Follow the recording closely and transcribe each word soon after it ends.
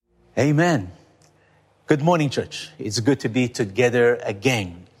Amen. Good morning, church. It's good to be together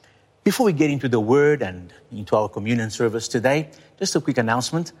again. Before we get into the Word and into our communion service today, just a quick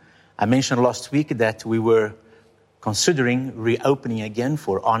announcement. I mentioned last week that we were considering reopening again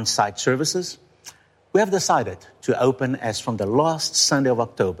for on-site services. We have decided to open as from the last Sunday of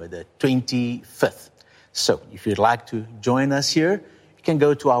October, the 25th. So if you'd like to join us here, you can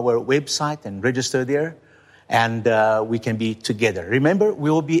go to our website and register there, and we can be together. Remember,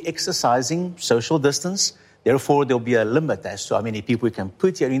 we will be exercising social distance. Therefore, there'll be a limit as to how many people we can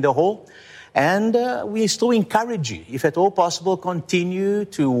put here in the hall. And we still encourage you, if at all possible, continue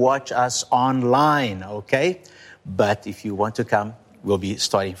to watch us online, okay? But if you want to come, we'll be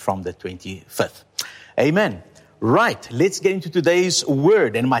starting from the 25th. Amen. Right, let's get into today's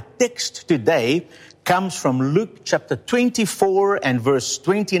word. And my text today comes from Luke chapter 24 and verse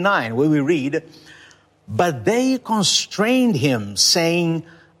 29, where we read, "But they constrained him, saying,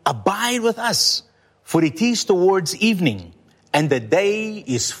 'Abide with us, for it is towards evening, and the day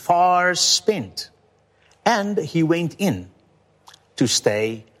is far spent.' And he went in to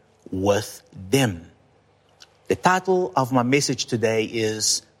stay with them." The title of my message today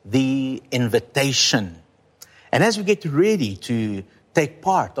is The Invitation. And as we get ready to take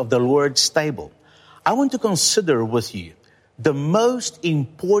part of the Lord's table, I want to consider with you the most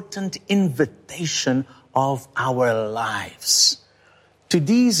important invitation of our lives. To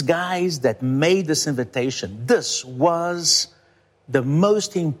these guys that made this invitation, this was the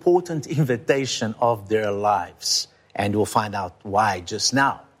most important invitation of their lives. And we'll find out why just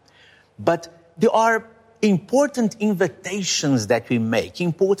now. But there are important invitations that we make,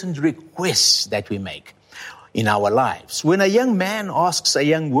 important requests that we make in our lives. When a young man asks a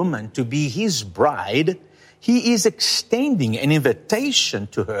young woman to be his bride, he is extending an invitation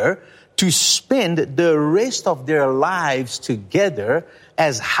to her to spend the rest of their lives together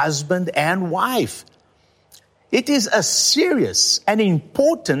as husband and wife. It is a serious and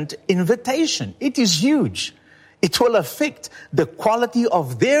important invitation. It is huge. It will affect the quality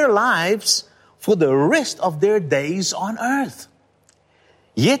of their lives for the rest of their days on earth.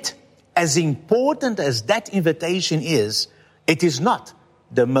 Yet, as important as that invitation is, it is not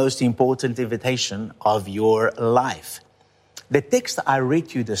the most important invitation of your life. The text I read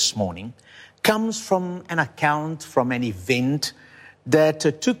to you this morning comes from an account from an event that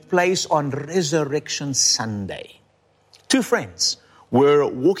took place on Resurrection Sunday. Two friends were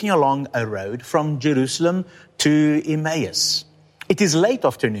walking along a road from Jerusalem to Emmaus. It is late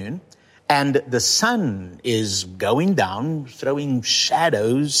afternoon, and the sun is going down, throwing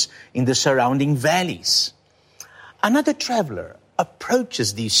shadows in the surrounding valleys. Another traveler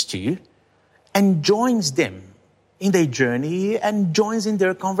approaches these two and joins them in their journey and joins in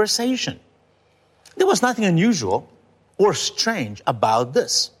their conversation. There was nothing unusual or strange about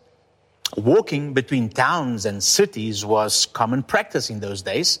this. Walking between towns and cities was common practice in those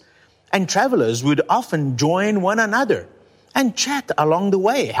days, and travelers would often join one another and chat along the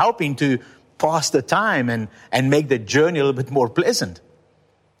way, helping to pass the time and make the journey a little bit more pleasant.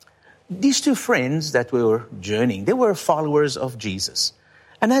 These two friends that were journeying, they were followers of Jesus.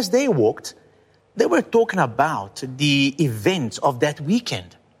 And as they walked, they were talking about the events of that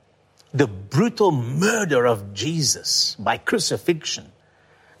weekend. The brutal murder of Jesus by crucifixion.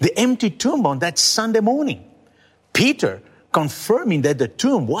 The empty tomb on that Sunday morning. Peter confirming that the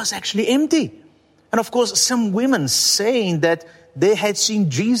tomb was actually empty. And of course, some women saying that they had seen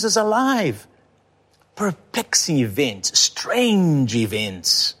Jesus alive. Perplexing events, strange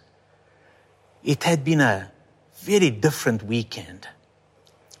events. It had been a very different weekend.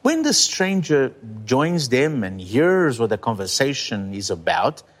 When the stranger joins them and hears what the conversation is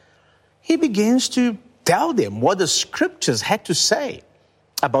about, he begins to tell them what the scriptures had to say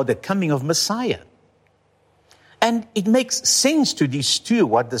about the coming of Messiah. And it makes sense to these two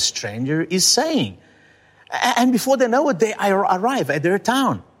what the stranger is saying. And before they know it, they arrive at their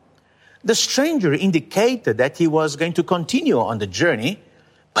town. The stranger indicated that he was going to continue on the journey,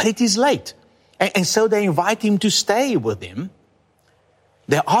 but it is late. And so they invite him to stay with them.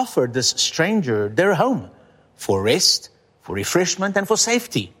 They offer this stranger their home for rest, for refreshment, and for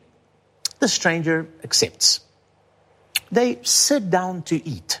safety. The stranger accepts. They sit down to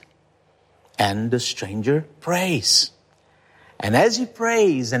eat, and the stranger prays. And as he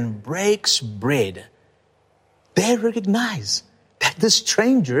prays and breaks bread, they recognize that the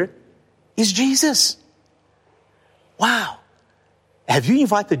stranger is Jesus. Wow. Have you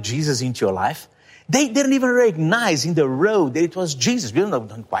invited Jesus into your life? They didn't even recognize in the road that it was Jesus. We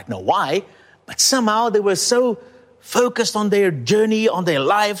don't quite know why, but somehow they were so focused on their journey, on their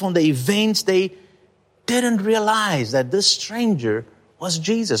life, on the events, they didn't realize that this stranger was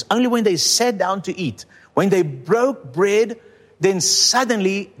Jesus. Only when they sat down to eat, when they broke bread, then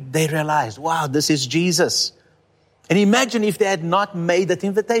suddenly they realized, wow, this is Jesus. And imagine if they had not made that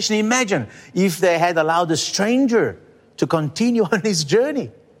invitation. Imagine if they had allowed a stranger to continue on his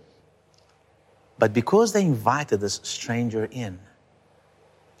journey. But because they invited this stranger in,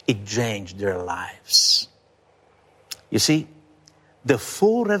 it changed their lives. You see, the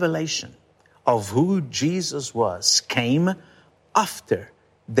full revelation of who Jesus was came after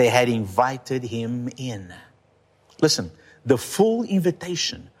they had invited him in. Listen, the full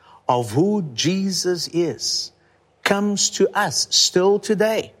invitation of who Jesus is comes to us still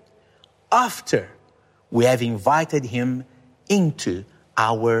today after we have invited him into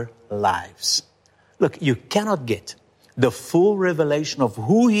our lives. Look, you cannot get the full revelation of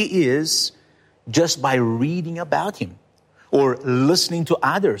who he is just by reading about him or listening to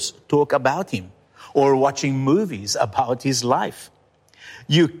others talk about him or watching movies about his life.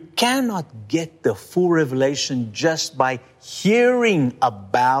 You cannot get the full revelation just by hearing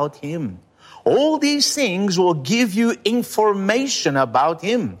about him. All these things will give you information about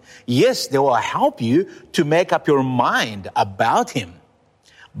him. Yes, they will help you to make up your mind about him,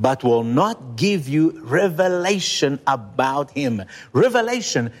 but will not give you revelation about him.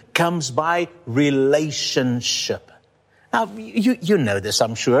 Revelation comes by relationship. Now, you know this,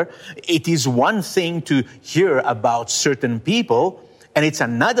 I'm sure. It is one thing to hear about certain people, and it's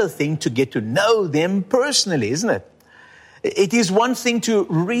another thing to get to know them personally, isn't it? It is one thing to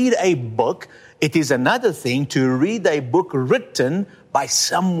read a book. It is another thing to read a book written by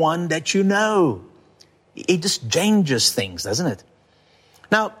someone that you know. It just changes things, doesn't it?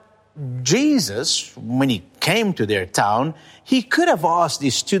 Now, Jesus, when he came to their town, he could have asked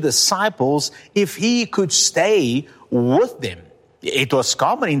his two disciples if he could stay with them. It was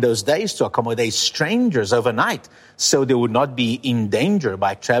common in those days to accommodate strangers overnight, so they would not be in danger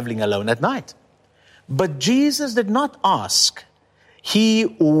by traveling alone at night. But Jesus did not ask.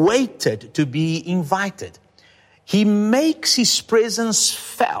 He waited to be invited. He makes his presence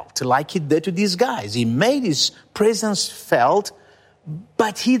felt like he did to these guys. He made his presence felt,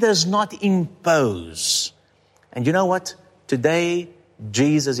 but he does not impose. And you know what? Today,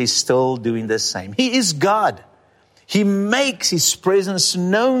 Jesus is still doing the same. He is God. He makes his presence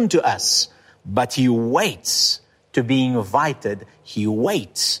known to us, but he waits to be invited. He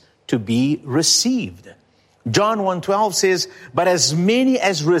waits to be received. John 1:12 says, but as many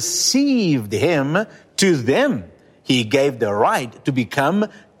as received him, to them he gave the right to become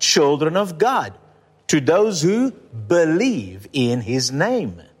children of God, to those who believe in his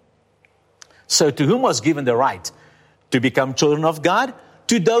name. So to whom was given the right to become children of God?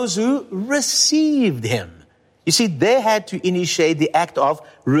 To those who received him. You see, they had to initiate the act of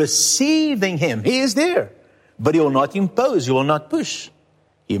receiving him. He is there, but he will not impose, he will not push.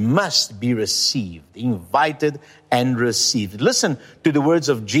 He must be received, invited and received. Listen to the words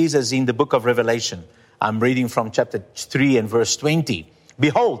of Jesus in the book of Revelation. I'm reading from chapter 3 and verse 20.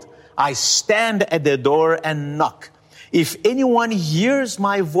 Behold, I stand at the door and knock. If anyone hears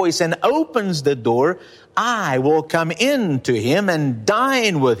my voice and opens the door, I will come in to him and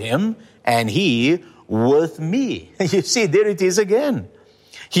dine with him, and he with me. You see, there it is again.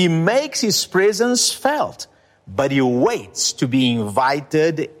 He makes his presence felt, but he waits to be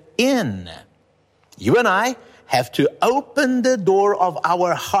invited in. You and I have to open the door of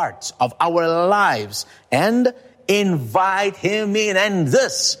our hearts, of our lives, and invite him in. And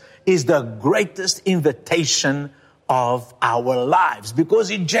this is the greatest invitation of our lives, because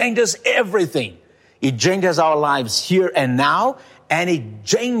it changes everything. It changes our lives here and now, and it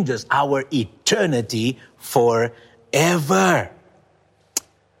changes our eternity forever.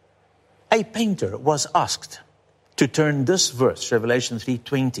 A painter was asked to turn this verse, Revelation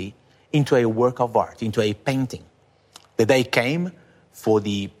 3:20, into a work of art, into a painting. The day came for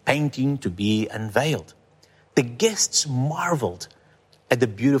the painting to be unveiled. The guests marveled at the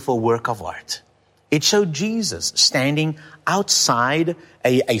beautiful work of art. It showed Jesus standing outside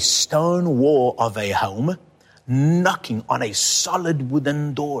a stone wall of a home, knocking on a solid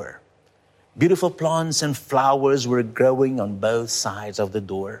wooden door. Beautiful plants and flowers were growing on both sides of the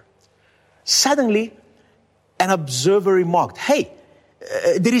door. Suddenly, an observer remarked, hey,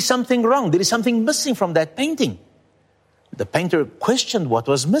 there is something wrong. There is something missing from that painting. The painter questioned what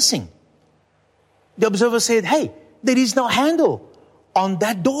was missing. The observer said, hey, there is no handle on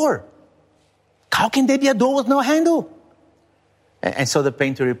that door. How can there be a door with no handle? And so the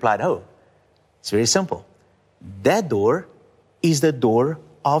painter replied, oh, it's very simple. That door is the door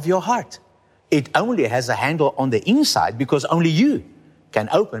of your heart. It only has a handle on the inside because only you can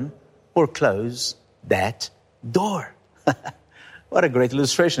open or close that door. What a great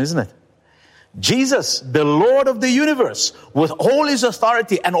illustration, isn't it? Jesus, the Lord of the universe, with all his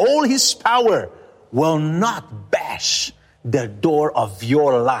authority and all his power, will not bash the door of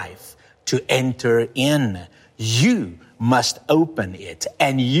your life to enter in. You must open it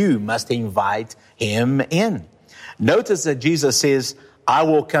and you must invite him in. Notice that Jesus says, I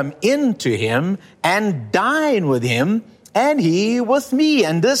will come into him and dine with him and he with me.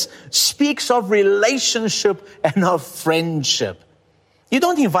 And this speaks of relationship and of friendship. You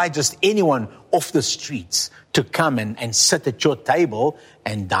don't invite just anyone off the streets to come and sit at your table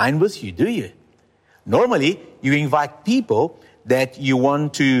and dine with you, do you? Normally, you invite people that you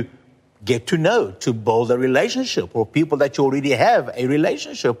want to get to know, to build a relationship, or people that you already have a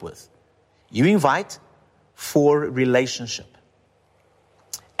relationship with. You invite for relationship.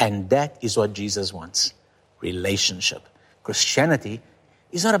 And that is what Jesus wants, relationship. Christianity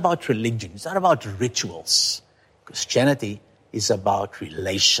is not about religion. It's not about rituals. Christianity is about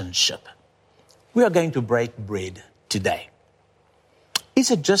relationship. We are going to break bread today.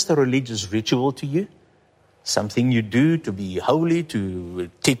 Is it just a religious ritual to you? Something you do to be holy, to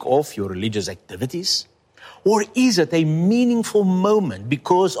tick off your religious activities? Or is it a meaningful moment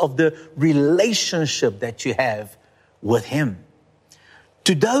because of the relationship that you have with him?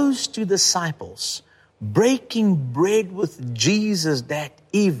 To those two disciples, breaking bread with Jesus that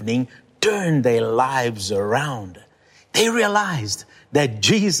evening turned their lives around. They realized that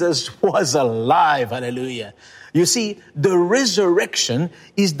Jesus was alive. Hallelujah. You see, the resurrection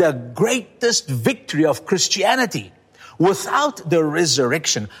is the greatest victory of Christianity. Without the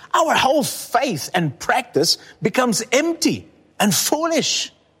resurrection, our whole faith and practice becomes empty and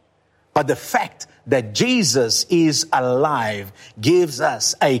foolish. But the fact that Jesus is alive gives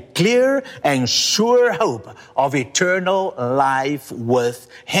us a clear and sure hope of eternal life with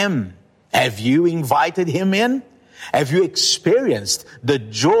him. Have you invited him in? Have you experienced the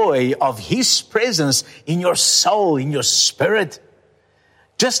joy of his presence in your soul, in your spirit?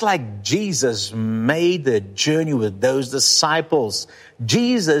 Just like Jesus made the journey with those disciples,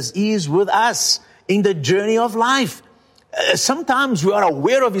 Jesus is with us in the journey of life. Sometimes we are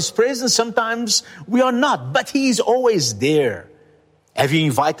aware of his presence, sometimes we are not, but he is always there. Have you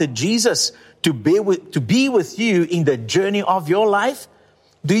invited Jesus to be with you in the journey of your life?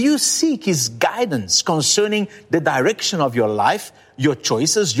 Do you seek his guidance concerning the direction of your life, your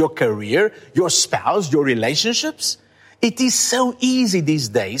choices, your career, your spouse, your relationships? It is so easy these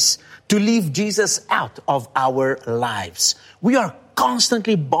days to leave Jesus out of our lives. We are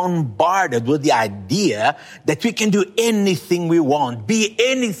constantly bombarded with the idea that we can do anything we want, be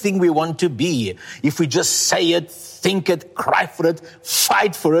anything we want to be. If we just say it, think it, cry for it,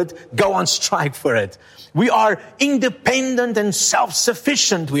 fight for it, go on strike for it. We are independent and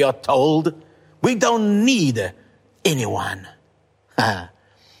self-sufficient, we are told. We don't need anyone. There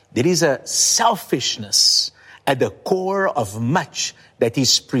is a selfishness at the core of much that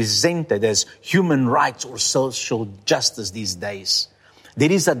is presented as human rights or social justice these days.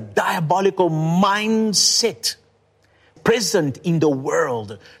 There is a diabolical mindset present in the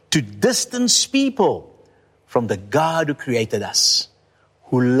world to distance people from the God who created us,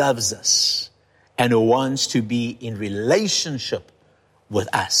 who loves us, and who wants to be in relationship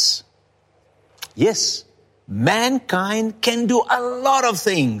with us. Yes, mankind can do a lot of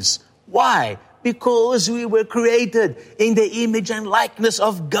things. Why? Because we were created in the image and likeness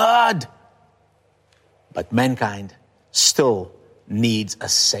of God. But mankind still needs a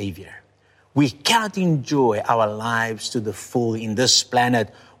Savior. We cannot enjoy our lives to the full in this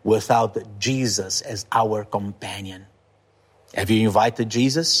planet without Jesus as our companion. Have you invited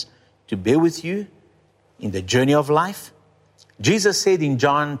Jesus to be with you in the journey of life? Jesus said in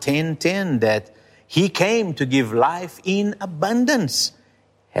John 10:10 that he came to give life in abundance.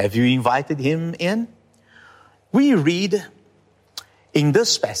 Have you invited him in? We read in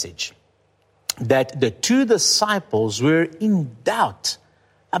this passage that the two disciples were in doubt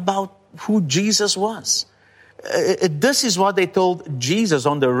about who Jesus was. This is what they told Jesus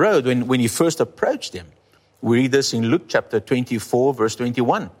on the road when he first approached him. We read this in Luke chapter 24, verse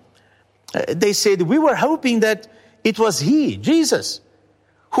 21. They said, we were hoping that it was he, Jesus,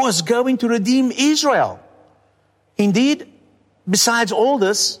 who was going to redeem Israel. Indeed, besides all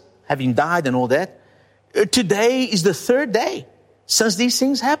this, having died and all that, today is the third day since these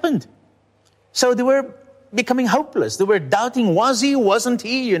things happened. So they were becoming hopeless. They were doubting, was he, wasn't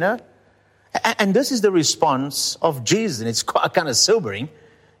he, you know? And this is the response of Jesus, and it's kind of sobering.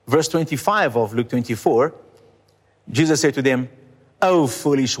 Verse 25 of Luke 24, Jesus said to them, "O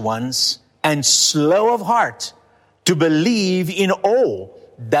foolish ones, and slow of heart to believe in all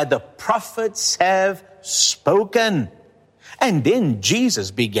that the prophets have spoken. And then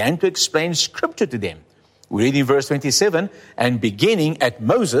Jesus began to explain Scripture to them. We read in verse 27, and beginning at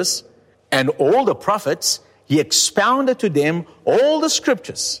Moses and all the prophets, he expounded to them all the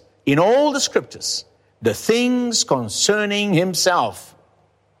Scriptures, in all the Scriptures, the things concerning himself.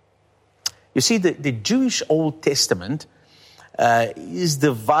 You see, the Jewish Old Testament is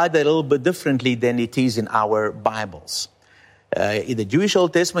divided a little bit differently than it is in our Bibles. In the Jewish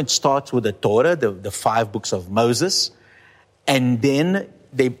Old Testament, it starts with the Torah, the 5 books of Moses, and then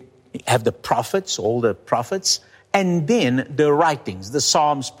they have the prophets, all the prophets, and then the writings, the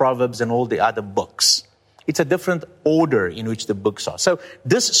Psalms, Proverbs, and all the other books. It's a different order in which the books are. So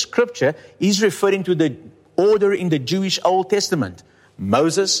this scripture is referring to the order in the Jewish Old Testament.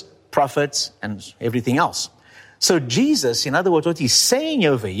 Moses, prophets, and everything else. So Jesus, in other words, what he's saying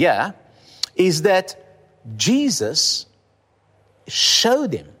over here is that Jesus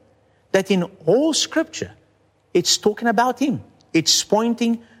showed them that in all scripture, it's talking about him. It's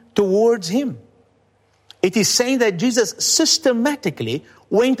pointing towards him. It is saying that Jesus systematically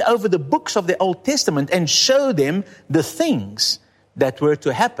went over the books of the Old Testament and showed them the things that were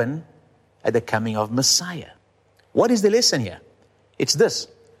to happen at the coming of Messiah. What is the lesson here? It's this.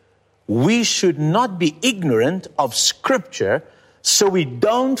 We should not be ignorant of Scripture so we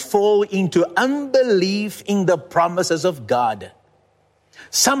don't fall into unbelief in the promises of God.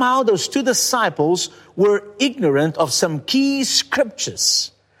 Somehow those 2 disciples were ignorant of some key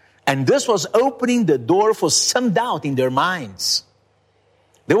scriptures. And this was opening the door for some doubt in their minds.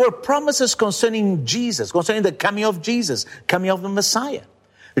 There were promises concerning Jesus, concerning the coming of Jesus, coming of the Messiah.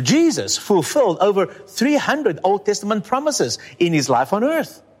 Jesus fulfilled over 300 Old Testament promises in his life on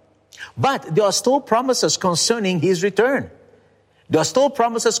earth. But there are still promises concerning his return. There are still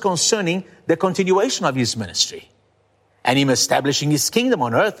promises concerning the continuation of his ministry and him establishing his kingdom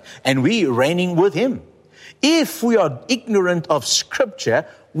on earth and we reigning with him. If we are ignorant of Scripture,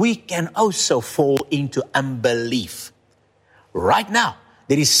 we can also fall into unbelief. Right now,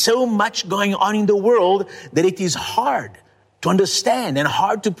 there is so much going on in the world that it is hard to understand and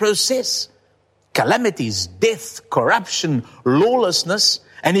hard to process. Calamities, death, corruption, lawlessness.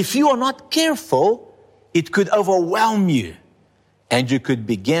 And if you are not careful, it could overwhelm you. And you could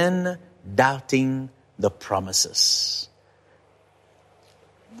begin doubting the promises.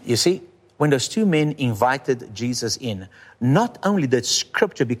 You see, when those 2 men invited Jesus in, not only did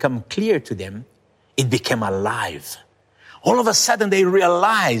Scripture become clear to them, it became alive. All of a sudden they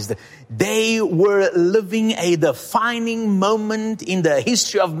realized they were living a defining moment in the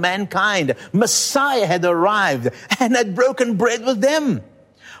history of mankind. Messiah had arrived and had broken bread with them.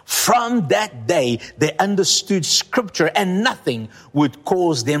 From that day, they understood Scripture and nothing would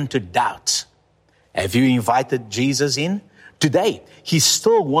cause them to doubt. Have you invited Jesus in? Today, he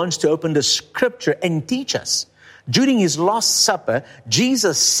still wants to open the Scripture and teach us. During his Last Supper,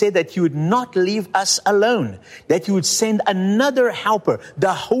 Jesus said that he would not leave us alone, that he would send another helper,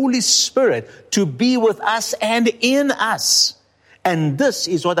 the Holy Spirit, to be with us and in us. And this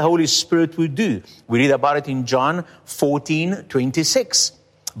is what the Holy Spirit will do. We read about it in John 14:26.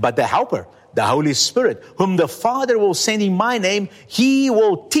 But the helper, the Holy Spirit, whom the Father will send in my name, he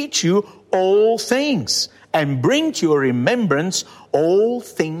will teach you all things and bring to your remembrance all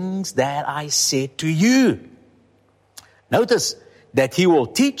things that I said to you. Notice that he will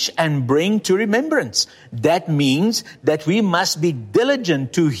teach and bring to remembrance. That means that we must be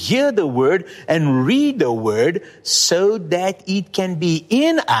diligent to hear the word and read the word so that it can be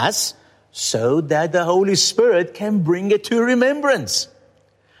in us, so that the Holy Spirit can bring it to remembrance.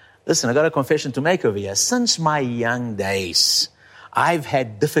 Listen, I got a confession to make over here. Since my young days, I've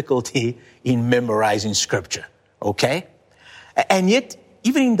had difficulty in memorizing Scripture, okay? And yet,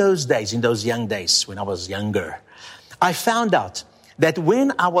 even in those days, in those young days, when I was younger, I found out that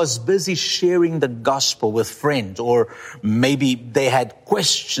when I was busy sharing the gospel with friends, or maybe they had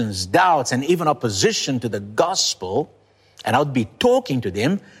questions, doubts, and even opposition to the gospel, and I would be talking to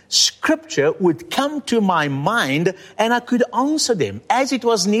them, Scripture would come to my mind and I could answer them. As it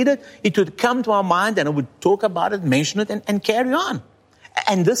was needed, it would come to my mind and I would talk about it, mention it, and carry on.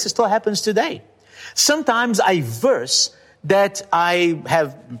 And this still happens today. Sometimes a verse that I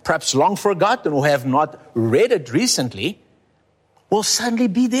have perhaps long forgotten or have not read it recently will suddenly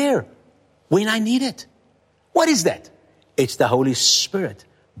be there when I need it. What is that? It's the Holy Spirit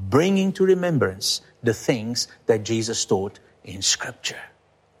bringing to remembrance the things that Jesus taught in Scripture.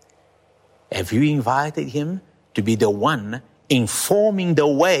 Have you invited him to be the one informing the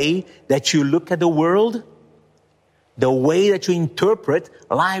way that you look at the world? The way that you interpret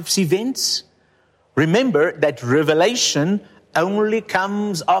life's events? Remember that revelation only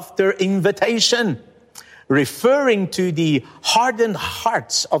comes after invitation. referring to the hardened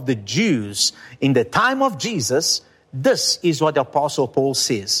hearts of the Jews in the time of Jesus, this is what the Apostle Paul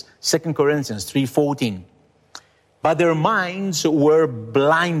says, 2 Corinthians 3:14. But their minds were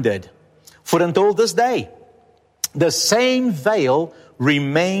blinded. For until this day, the same veil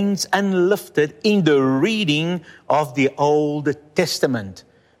remains unlifted in the reading of the Old Testament,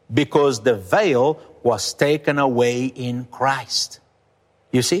 because the veil was taken away in Christ.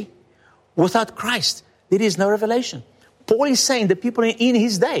 You see, without Christ, there is no revelation. Paul is saying the people in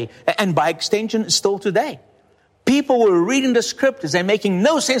his day, and by extension still today, people were reading the scriptures and making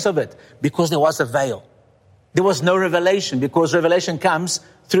no sense of it because there was a veil. There was no revelation because revelation comes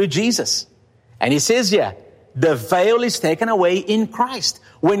through Jesus. And he says here, the veil is taken away in Christ.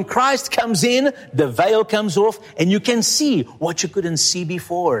 When Christ comes in, the veil comes off and you can see what you couldn't see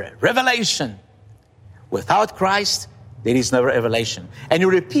before. Revelation. Without Christ, there is no revelation. And he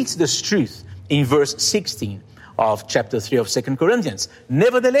repeats this truth in verse 16 of chapter 3 of 2 Corinthians.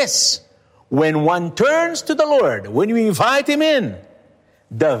 Nevertheless, when one turns to the Lord, when you invite him in,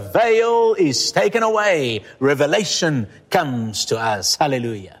 the veil is taken away. Revelation comes to us.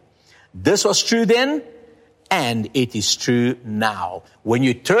 Hallelujah. This was true then, and it is true now. When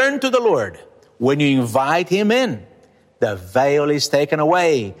you turn to the Lord, when you invite him in, the veil is taken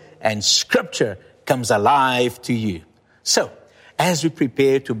away and scripture comes alive to you. So, as we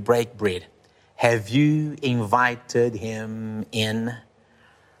prepare to break bread, have you invited him in?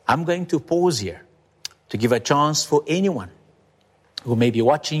 I'm going to pause here to give a chance for anyone who may be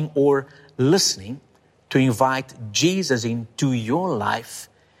watching or listening to invite Jesus into your life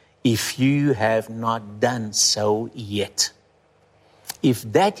if you have not done so yet. If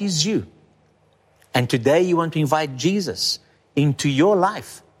that is you, and today you want to invite Jesus into your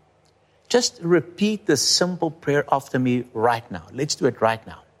life, just repeat the simple prayer after me right now. Let's do it right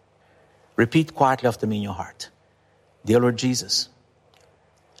now. Repeat quietly after me in your heart. Dear Lord Jesus,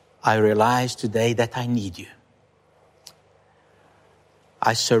 I realize today that I need you.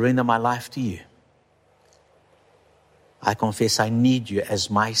 I surrender my life to you. I confess I need you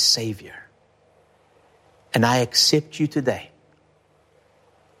as my Savior. And I accept you today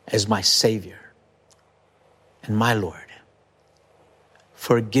as my Savior and my Lord.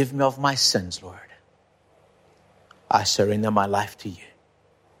 Forgive me of my sins, Lord. I surrender my life to you.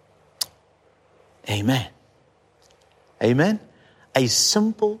 Amen. Amen. A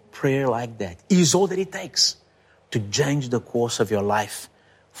simple prayer like that is all that it takes to change the course of your life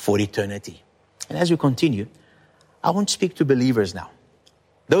for eternity. And as we continue, I want to speak to believers now.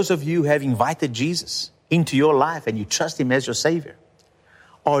 Those of you who have invited Jesus into your life and you trust him as your Savior,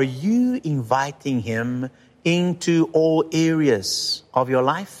 are you inviting him into all areas of your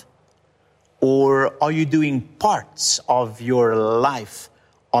life? Or are you doing parts of your life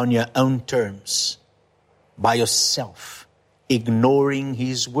on your own terms, by yourself, ignoring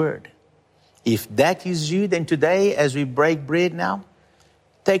his word? If that is you, then today, as we break bread now,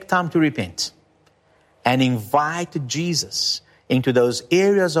 take time to repent and invite Jesus into those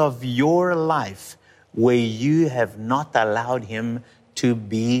areas of your life where you have not allowed him to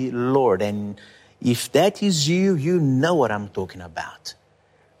be Lord. And if that is you, you know what I'm talking about.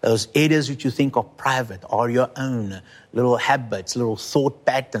 Those areas which you think are private are your own little habits, little thought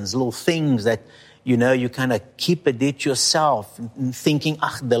patterns, little things that, you know, you kind of keep it yourself, thinking,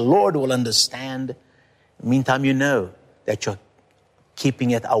 the Lord will understand. Meantime, you know that you're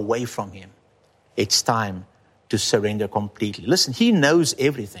keeping it away from him. It's time to surrender completely. Listen, he knows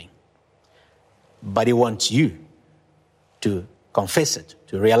everything, but he wants you to confess it,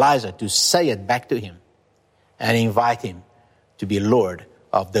 to realize it, to say it back to him, and invite him to be Lord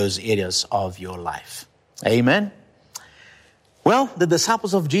of those areas of your life. Amen. Well, the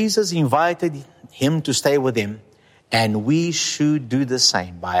disciples of Jesus invited him to stay with him, and we should do the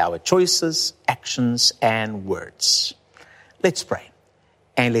same by our choices, actions, and words. Let's pray,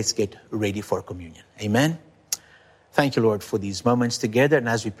 and let's get ready for communion. Amen. Thank you, Lord, for these moments together, and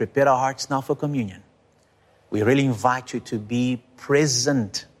as we prepare our hearts now for communion, we really invite you to be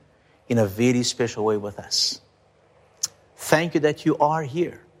present in a very special way with us. Thank you that you are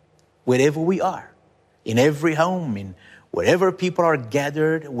here, wherever we are, in every home, in wherever people are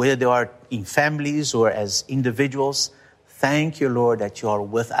gathered, whether they are in families or as individuals. Thank you, Lord, that you are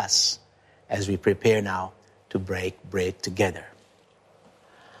with us as we prepare now to break bread together.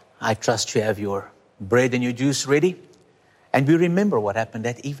 I trust you have your bread and your juice ready. And we remember what happened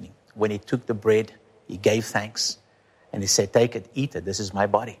that evening when he took the bread, he gave thanks, and he said, take it, eat it. This is my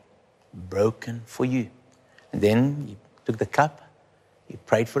body, broken for you. And then he took the cup, he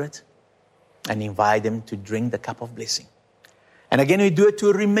prayed for it, and invited them to drink the cup of blessing. And again, we do it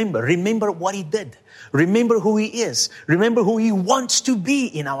to remember. Remember what he did. Remember who he is. Remember who he wants to be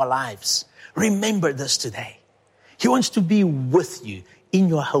in our lives. Remember this today. He wants to be with you in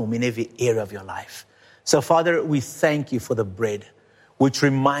your home, in every area of your life. So, Father, we thank you for the bread, which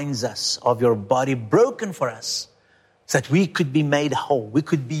reminds us of your body broken for us, so that we could be made whole. We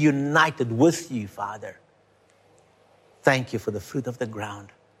could be united with you, Father. Thank you for the fruit of the ground,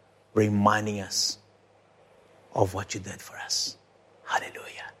 reminding us of what you did for us.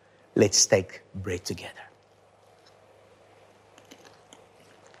 Hallelujah. Let's take bread together.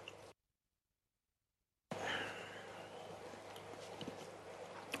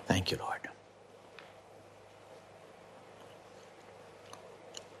 Thank you, Lord.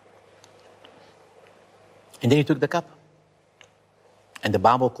 And then he took the cup. And the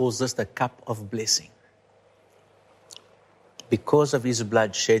Bible calls this the cup of blessing. Because of his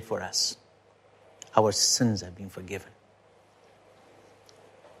blood shed for us, our sins have been forgiven.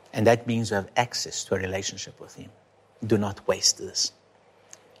 And that means we have access to a relationship with him. Do not waste this.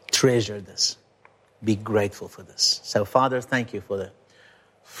 Treasure this. Be grateful for this. So, Father, thank you for the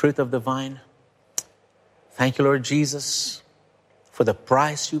fruit of the vine. Thank you, Lord Jesus, for the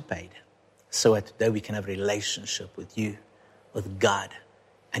price you paid, so that today we can have a relationship with you, with God,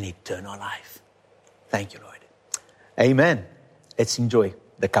 and eternal life. Thank you, Lord. Amen. Let's enjoy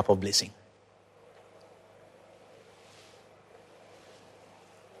the cup of blessing.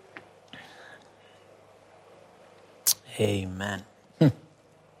 Amen.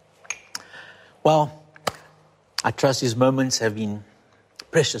 Well, I trust these moments have been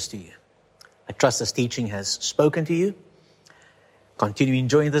precious to you. I trust this teaching has spoken to you. Continue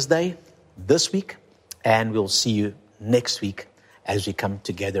enjoying this day, this week, and we'll see you next week as we come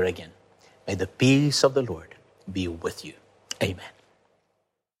together again. May the peace of the Lord be with you. Amen.